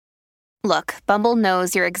Look, Bumble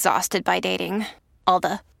knows you're exhausted by dating. All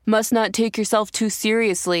the must not take yourself too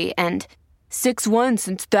seriously and 6'1"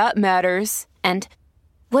 since that matters. And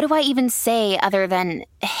what do I even say other than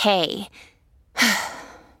hey?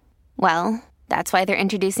 Well, that's why they're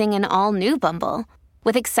introducing an all-new Bumble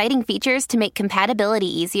with exciting features to make compatibility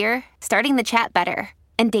easier, starting the chat better,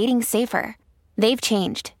 and dating safer. They've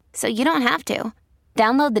changed, so you don't have to.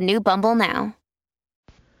 Download the new Bumble now.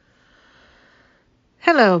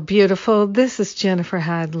 Hello, beautiful. This is Jennifer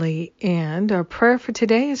Hadley, and our prayer for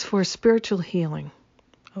today is for spiritual healing.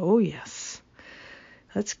 Oh, yes.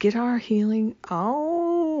 Let's get our healing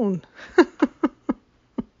on.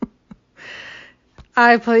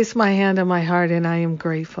 I place my hand on my heart, and I am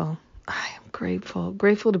grateful. I am grateful.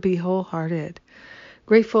 Grateful to be wholehearted.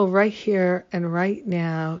 Grateful right here and right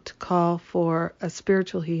now to call for a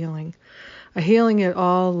spiritual healing. A healing at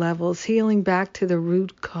all levels. Healing back to the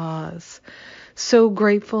root cause. So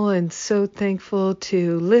grateful and so thankful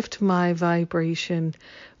to lift my vibration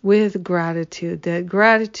with gratitude. That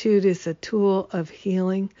gratitude is a tool of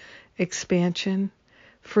healing, expansion,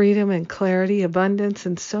 freedom and clarity, abundance,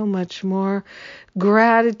 and so much more.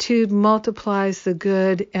 Gratitude multiplies the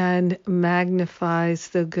good and magnifies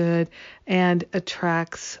the good and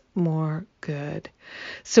attracts more good.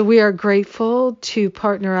 So we are grateful to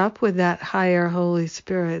partner up with that higher Holy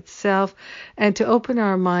Spirit self and to open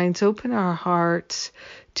our minds, open our hearts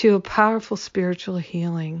to a powerful spiritual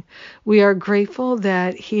healing. We are grateful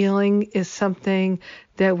that healing is something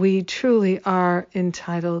that we truly are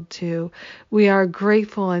entitled to. We are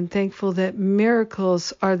grateful and thankful that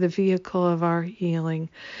miracles are the vehicle of our healing.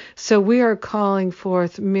 So we are calling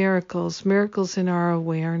forth miracles, miracles in our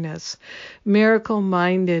awareness.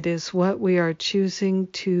 Miracle-minded is what we are choosing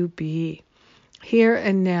to be. Here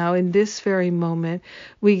and now, in this very moment,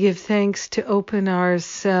 we give thanks to open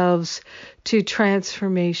ourselves to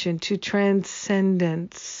transformation, to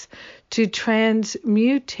transcendence, to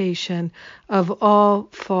transmutation of all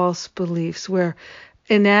false beliefs. We're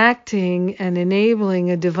enacting and enabling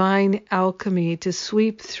a divine alchemy to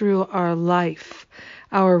sweep through our life,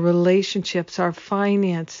 our relationships, our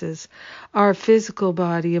finances, our physical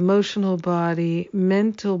body, emotional body,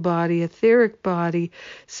 mental body, etheric body,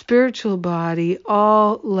 spiritual body,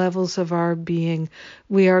 all levels of our being.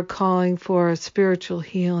 We are calling for a spiritual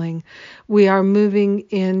healing. We are moving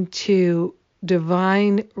into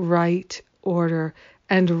divine right order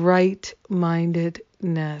and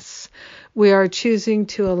right-mindedness. We are choosing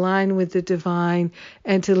to align with the divine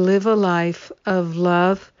and to live a life of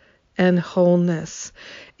love and wholeness.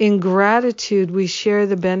 In gratitude, we share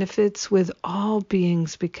the benefits with all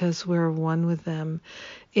beings because we're one with them.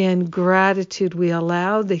 In gratitude, we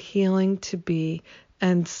allow the healing to be,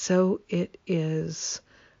 and so it is.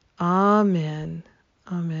 Amen.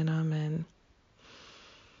 Amen. Amen.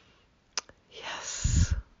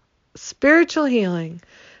 Yes. Spiritual healing.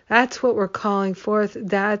 That's what we're calling forth.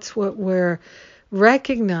 That's what we're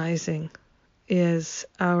recognizing is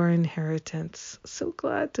our inheritance. So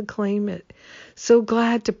glad to claim it. So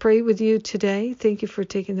glad to pray with you today. Thank you for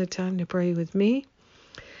taking the time to pray with me.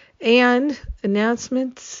 And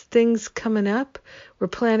announcements, things coming up. We're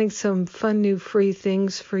planning some fun new free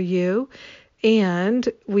things for you. And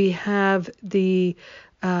we have the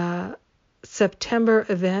September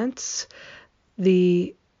events,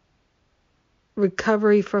 the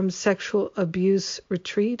Recovery from Sexual Abuse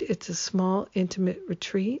Retreat. It's a small, intimate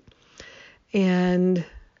retreat. And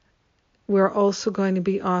we're also going to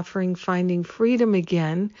be offering Finding Freedom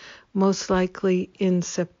again, most likely in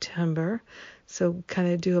September. So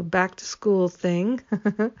kind of do a back-to-school thing.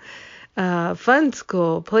 Fun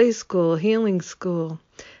school, play school, healing school.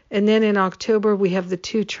 And then in October, we have the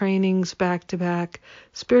 2 trainings back-to-back,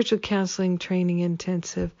 Spiritual Counseling Training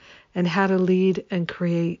Intensive and How to Lead and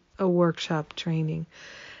Create a Workshop Training.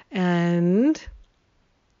 And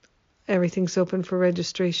everything's open for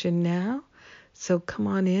registration now. So come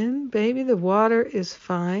on in, baby. The water is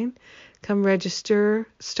fine. Come register,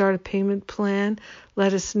 start a payment plan.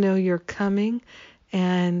 Let us know you're coming.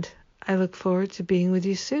 And I look forward to being with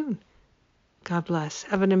you soon. God bless.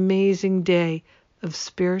 Have an amazing day of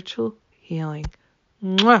spiritual healing.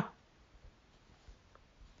 Mwah!